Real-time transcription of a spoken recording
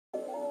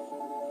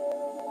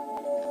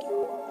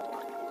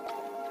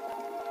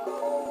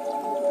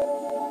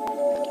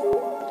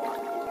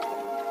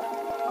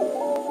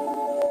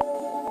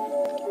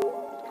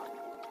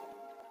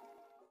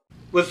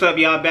What's up,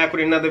 y'all? Back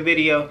with another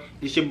video.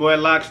 It's your boy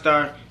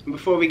Lockstar. And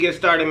before we get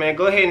started, man,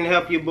 go ahead and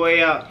help your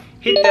boy out.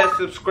 Hit that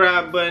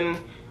subscribe button,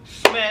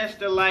 smash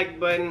the like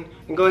button,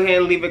 and go ahead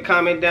and leave a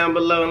comment down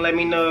below and let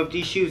me know if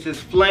these shoes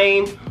is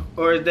flame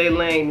or is they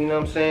lame, you know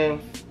what I'm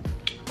saying?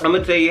 I'm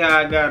gonna tell you how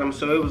I got them.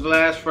 So it was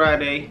last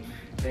Friday,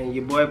 and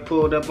your boy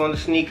pulled up on the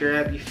Snkr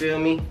app, you feel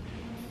me?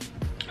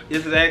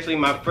 This is actually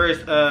my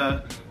first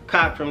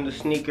cop from the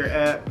Snkr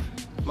app,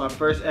 my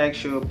first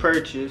actual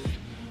purchase.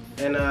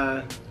 And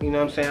you know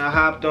what I'm saying, I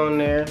hopped on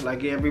there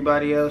like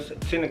everybody else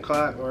at 10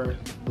 o'clock or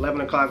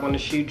 11 o'clock when the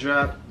shoe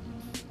dropped.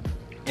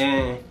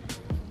 And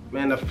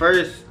man, the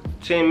first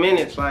 10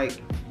 minutes,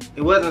 like,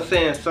 it wasn't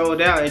saying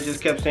sold out, it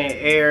just kept saying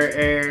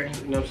error,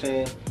 you know what I'm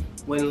saying?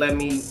 Wouldn't let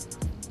me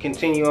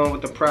continue on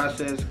with the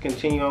process,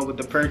 continue on with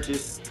the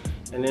purchase.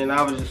 And then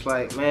I was just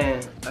like,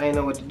 man, I didn't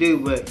know what to do,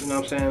 but you know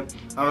what I'm saying,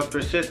 I was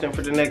persistent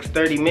for the next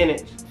 30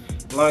 minutes.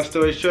 Long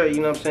story short, you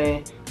know what I'm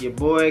saying, your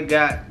boy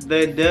got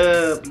the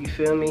dub, you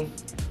feel me?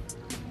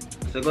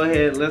 So go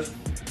ahead, let's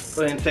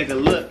go ahead and take a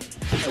look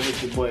at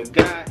what your boy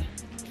got.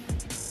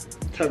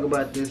 Talk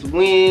about this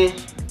win.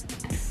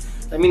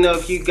 Let me know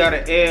if you got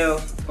an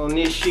L on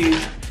this shoe.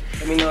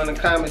 Let me know in the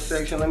comment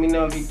section. Let me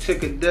know if you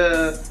took a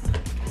dub.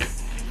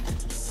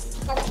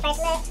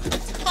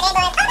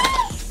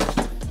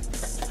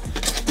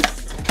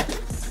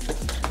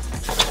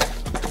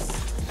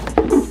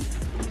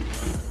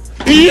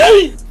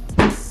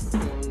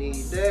 Don't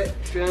need that,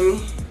 feel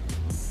me?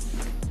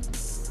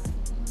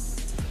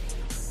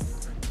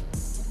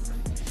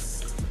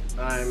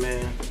 Alright,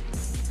 man.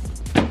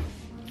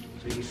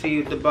 So you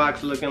see what the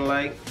box looking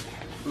like.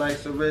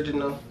 Nice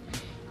original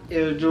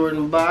Air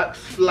Jordan box,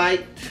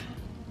 Flight.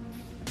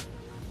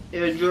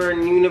 Air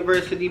Jordan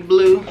University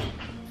Blue.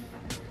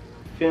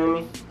 Feel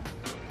me?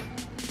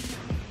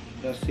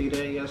 Y'all see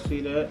that? Y'all see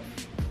that?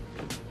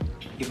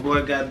 Your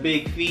boy got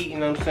big feet, you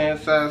know what I'm saying?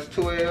 Size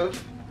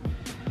 12.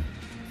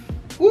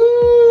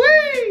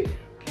 Woo-wee!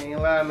 Can't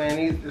lie, man.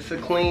 It's a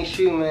clean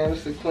shoe, man.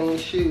 It's a clean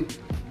shoe.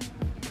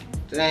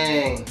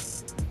 Dang.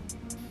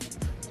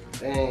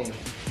 Dang.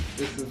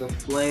 This is a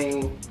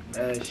flame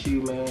ass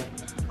shoe, man.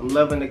 I'm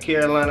loving the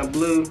Carolina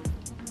blue.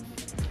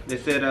 They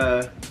said,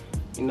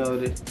 you know,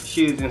 the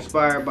shoe's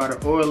inspired by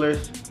the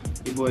Oilers.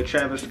 Your boy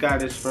Travis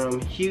Scott is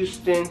from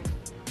Houston.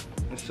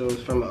 And so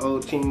it's from an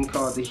old team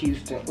called the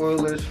Houston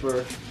Oilers.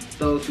 For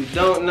those who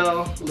don't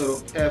know,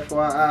 little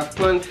FYI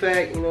fun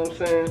fact, you know what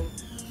I'm saying?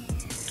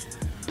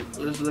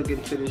 Let's look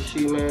into the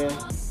shoe, man.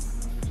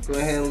 Go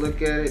ahead and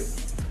look at it.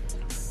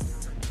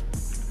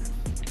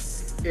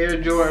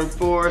 Air Jordan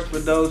 4s for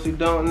those who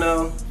don't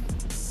know.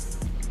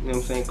 You know what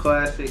I'm saying?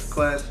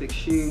 Classic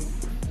shoe.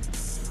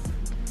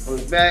 On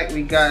the back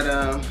we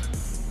got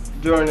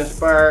Jordan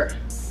inspired.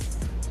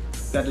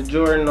 Got the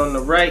Jordan on the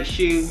right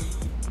shoe.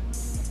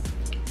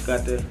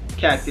 Got the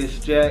Cactus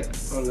Jack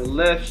on the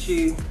left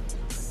shoe.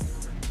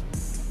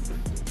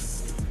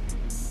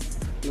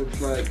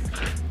 Looks like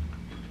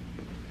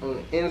on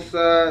the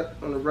inside,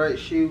 on the right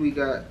shoe, we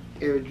got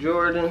Air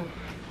Jordan.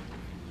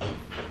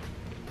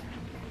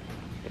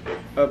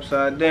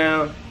 Upside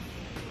down.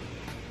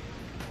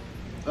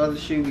 Other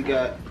shoe, we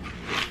got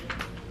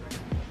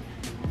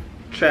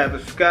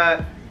Travis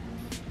Scott.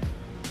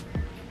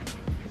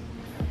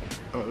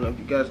 I don't know if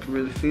you guys can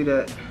really see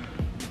that.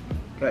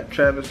 Got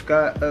Travis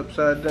Scott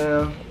upside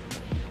down.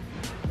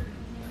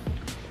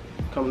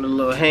 Come with a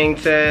little hang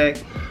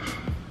tag.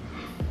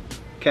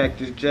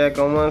 Cactus Jack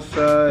on one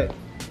side.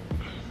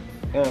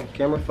 Damn,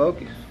 camera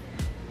focus.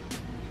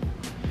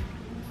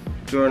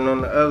 Jordan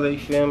on the other, you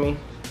feel me?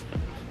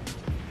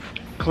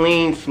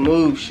 Clean,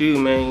 smooth shoe,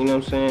 man, you know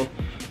what I'm saying?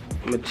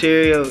 The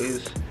material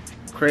is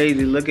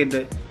crazy. Look at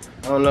the,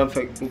 I don't know if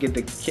I can get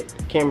the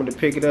camera to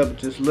pick it up,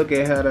 just look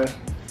at how the, you know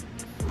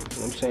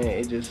what I'm saying,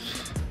 it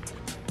just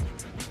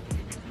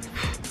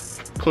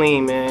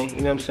clean, man,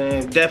 you know what I'm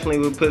saying? Definitely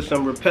would put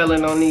some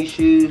repellent on these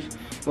shoes.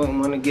 Wouldn't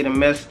want to get them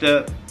messed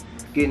up,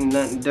 getting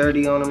nothing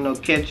dirty on them, no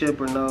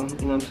ketchup or no,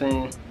 you know what I'm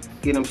saying,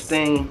 get them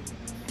stained.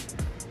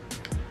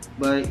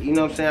 But you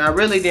know what I'm saying, I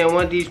really didn't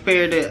want these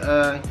pair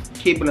to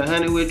keep it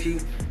 100 with you,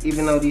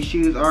 even though these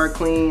shoes are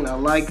clean. I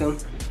like them,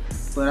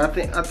 but I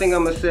think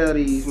I'm gonna sell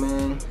these,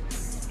 man.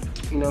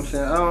 You know what I'm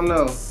saying? I don't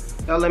know.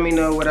 Y'all let me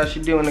know what I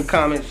should do in the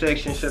comment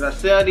section. Should I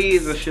sell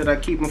these or should I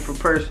keep them for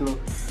personal?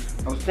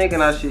 I was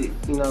thinking I should,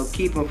 you know,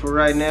 keep them for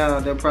right now.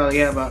 They'll probably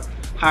have a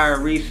higher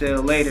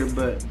resale later,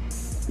 but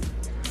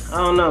I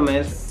don't know,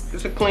 man.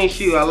 It's a clean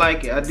shoe. I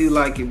like it. I do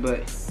like it,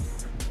 but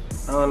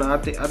I don't know. I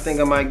think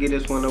I might get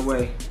this one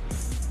away.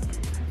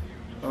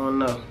 I don't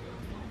know.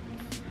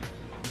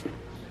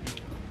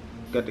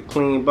 Got the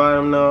clean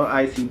bottom though,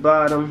 icy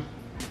bottom.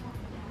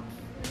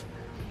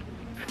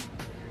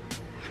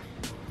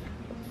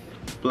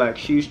 Black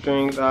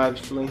shoestrings,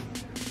 obviously. You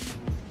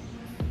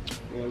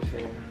know what I'm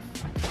saying?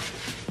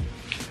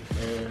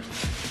 And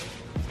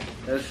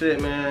that's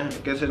it, man. I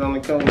guess it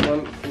only comes one, you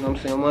know what I'm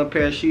saying, one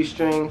pair of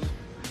shoestrings.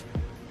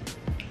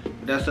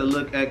 That's a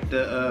look at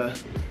the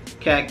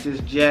Cactus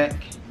Jack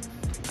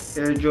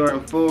Air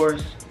Jordan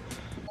 4s.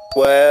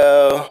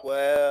 Well.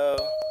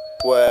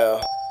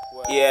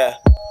 Yeah.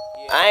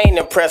 I ain't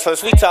impressed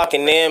unless we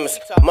talking M's.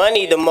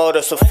 Money the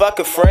motor, so fuck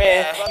a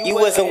friend. You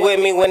wasn't with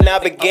me when I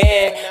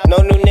began. No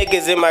new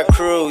niggas in my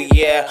crew,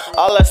 yeah.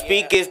 All I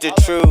speak is the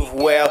truth.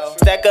 Well,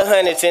 stack of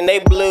hundreds and they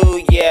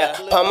blue, yeah.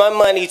 Pump my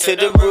money to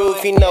the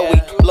roof, you know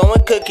we blowing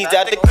cookies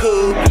out the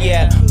coop,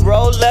 yeah.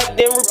 Roll up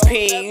then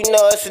repeat, you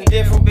know it's a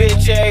different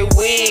bitch every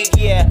week,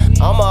 yeah.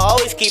 I'ma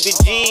always keep it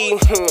G,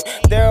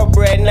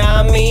 thoroughbred,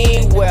 nah I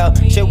mean. Well,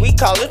 shit we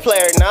call it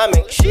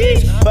player-nomic,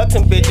 sheesh. Fuck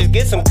some bitches,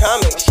 get some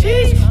comics,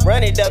 sheesh.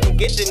 Run it up and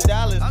get them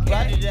dollars.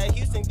 Roger that,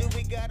 Houston, do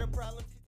we got a